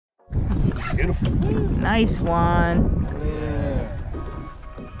Beautiful. Nice one. Yeah.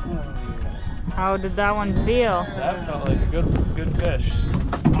 How did that one feel? That felt like a good fish.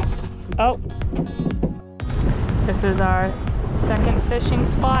 Oh. This is our second fishing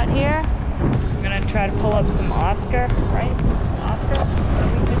spot here. I'm gonna try to pull up some Oscar, right? Oscar?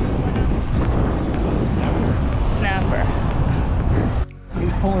 Snapper.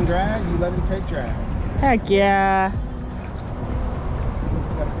 He's pulling drag, you let him take drag. Heck yeah.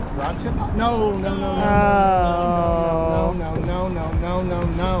 Rod tip? No. Oh.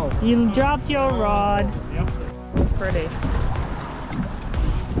 No. You dropped your rod. Yep. Pretty.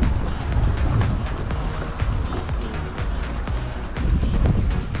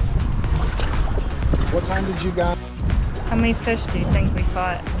 What time did you got? How many fish do you think we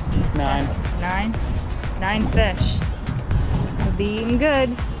caught? 9. 9? 9 fish. We'll be eating good.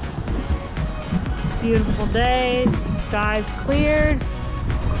 Beautiful day. Sky's cleared.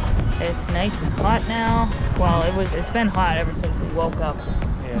 It's nice and hot now. Well, it's been hot ever since we woke up.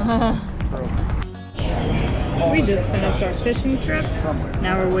 Yeah. We just finished our fishing trip.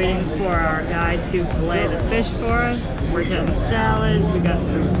 Now we're waiting for our guy to fillet the fish for us. We're getting salads. We got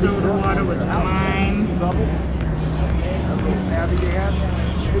some soda water with lime.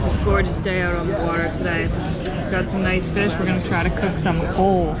 It's a gorgeous day out on the water today. Got some nice fish. We're gonna try to cook some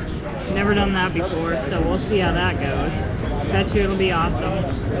whole. Never done that before, so we'll see how that goes. Bet you it'll be awesome.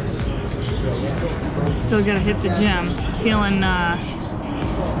 Still gotta hit the gym. Feeling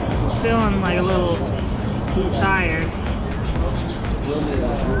like a little tired.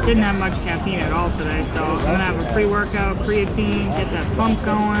 Didn't have much caffeine at all today, so I'm gonna have a pre-workout, creatine, get that pump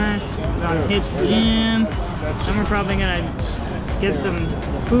going. Gonna hit the gym. Then we're probably gonna get some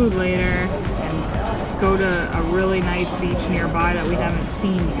food later and go to a really nice beach nearby that we haven't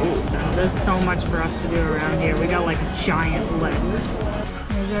seen yet. So there's so much for us to do around here. We got like a giant list.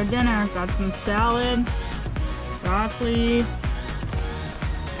 Here's our dinner. Got some salad, broccoli,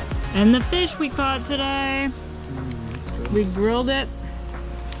 and the fish we caught today. We grilled it.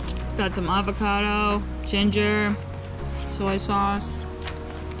 Got some avocado, ginger, soy sauce.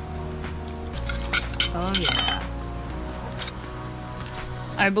 Oh yeah.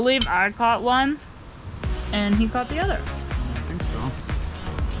 I believe I caught one and he caught the other. I think so.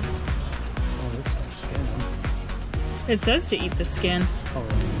 Oh, this is skin. It says to eat the skin. Oh.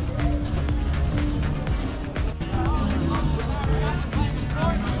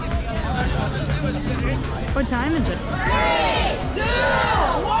 What time is it? 3, 2,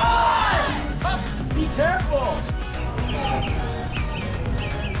 1! Be careful!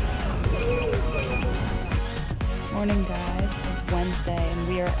 Morning guys, it's Wednesday and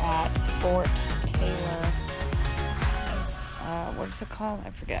we are at Fort Taylor. What is it called? I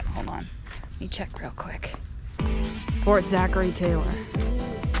forget, hold on. Let me check real quick. Fort Zachary Taylor.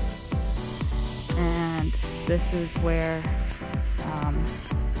 And this is where,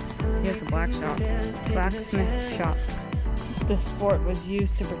 here's the blacksmith shop. This fort was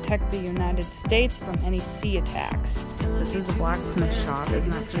used to protect the United States from any sea attacks. This is a blacksmith shop, isn't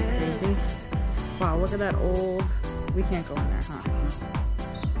that pretty crazy? Wow, look at that old, we can't go in there, huh?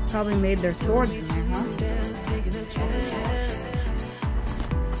 Probably made their swords in there, huh?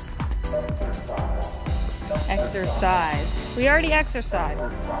 Exercise. We already exercised.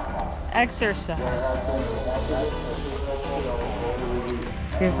 Exercise.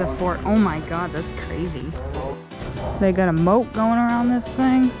 Here's the fort. Oh my god, that's crazy. They got a moat going around this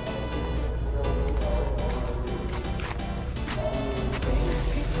thing.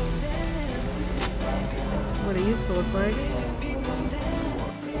 This is what it used to look like.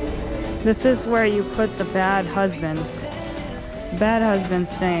 This is where you put the bad husbands. Bad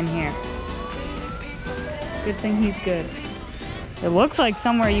husbands stay in here. Good thing he's good. It looks like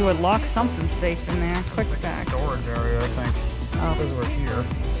somewhere you would lock something safe in there. Quick back. Storage area, I think. Oh. Because we're here.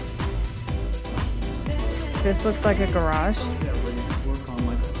 This looks like a garage. Yeah, where you work on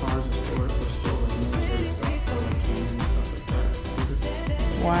like cars and storage for still like military stuff, or like cans and stuff like that. See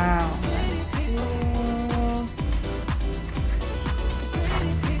this? Wow.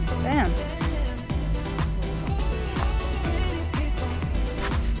 Damn.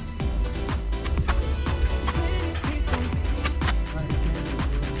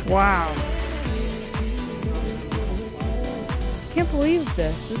 Wow. Can't believe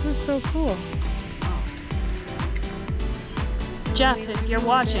this. This is so cool. Jeff, if you're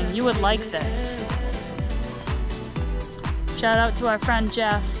watching, you would like this. Shout out to our friend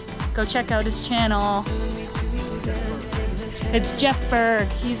Jeff. Go check out his channel. It's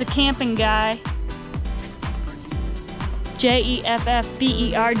Jeffberg. He's a camping guy. Jeffberg.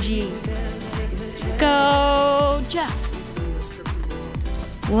 Go, Jeff.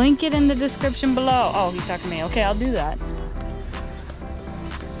 Link it in the description below. Oh, he's talking to me. Okay, I'll do that.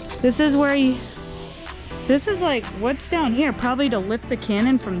 This is where this is like, what's down here? Probably to lift the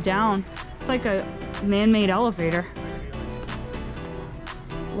cannon from down. It's like a man-made elevator.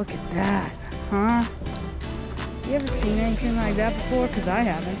 Look at that, huh? You ever seen anything like that before? Because I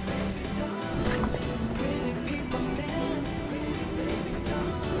haven't.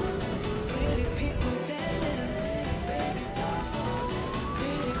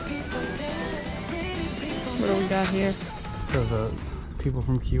 What do we got here? So people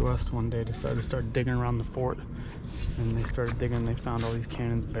from Key West one day decided to start digging around the fort. And they started digging, they found all these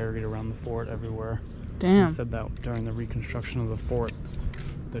cannons buried around the fort everywhere. Damn. They said that during the reconstruction of the fort,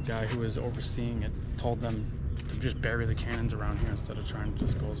 the guy who was overseeing it told them to just bury the cannons around here instead of trying to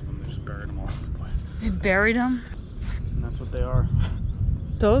dispose of them. They just buried them all over the place. They buried them? And that's what they are.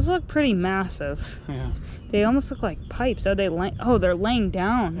 Those look pretty massive. Yeah. They almost look like pipes. Are they they're laying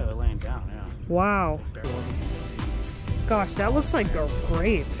down. Yeah, they're laying down, yeah. Wow. Gosh, that looks like a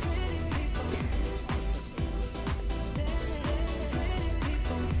grave.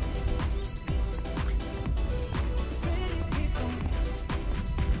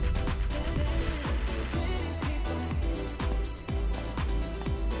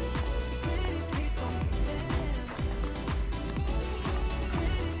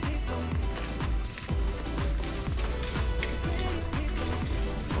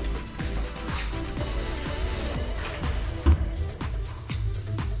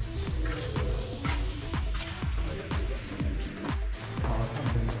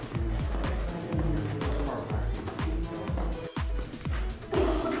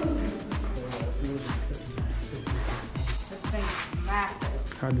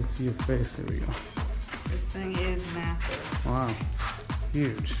 It's hard to see your face. There we go. This thing is massive. Wow.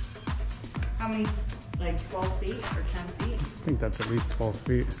 Huge. How many? Like 12 feet or 10 feet? I think that's at least 12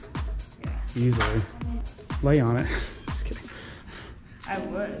 feet. Yeah. Easily. Lay on it. Just kidding. I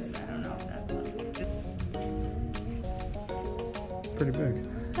would. I don't know if that's Pretty big.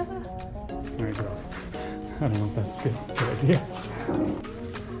 There you go. I don't know if that's a good idea.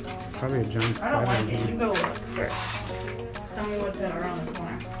 Probably a giant spider. I don't like it. You go look first. Tell me what's around the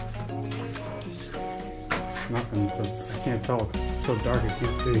corner. Nothing. I can't tell. It's so dark I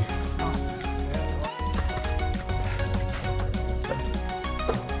can't see.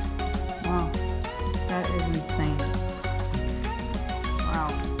 Wow. That is insane. Wow.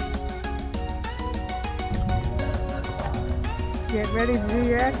 Get ready to do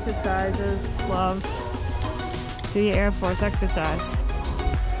your exercises, love. Do your Air Force exercise.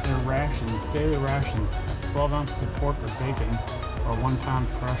 Their rations, daily rations, 12 ounces of pork or bacon, or 1 pound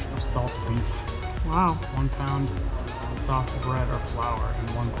fresh or salt beef. Wow. 1 pound soft bread or flour, and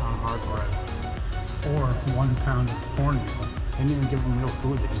 1 pound hard bread. Or 1 pound of cornmeal. They didn't even give them real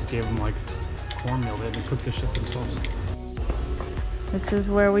food, they just gave them like cornmeal. They had to cook this shit themselves. This is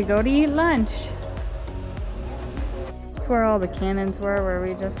where we go to eat lunch. That's where all the cannons were, where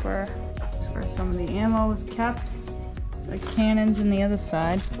we just were. That's where some of the ammo was kept. The cannons on the other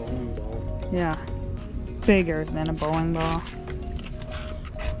side. Bowling ball. Yeah. Bigger than a bowling ball.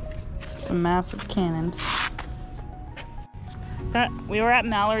 Some massive cannons. We were at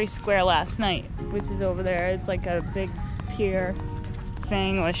Mallory Square last night, which is over there. It's like a big pier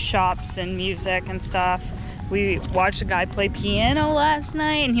thing with shops and music and stuff. We watched a guy play piano last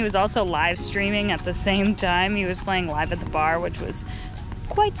night, and he was also live streaming at the same time. He was playing live at the bar, which was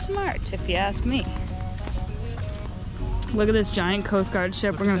quite smart, if you ask me. Look at this giant Coast Guard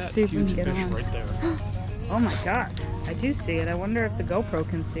ship. We're gonna see if we can get on. Right there. Oh my god, I do see it. I wonder if the GoPro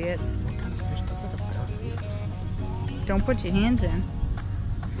can see it. What kind of fish? That's like a barracuda or something. Don't put your hands in.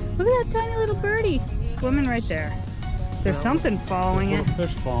 Look at that tiny little birdie swimming right there. There's something following it.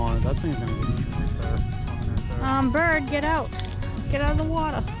 Fish falling. That thing's gonna get eaten right there. Swimming right there. Bird, get out. Get out of the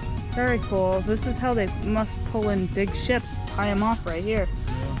water. Very cool. This is how they must pull in big ships, tie them off right here.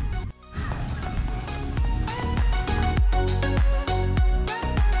 Yeah.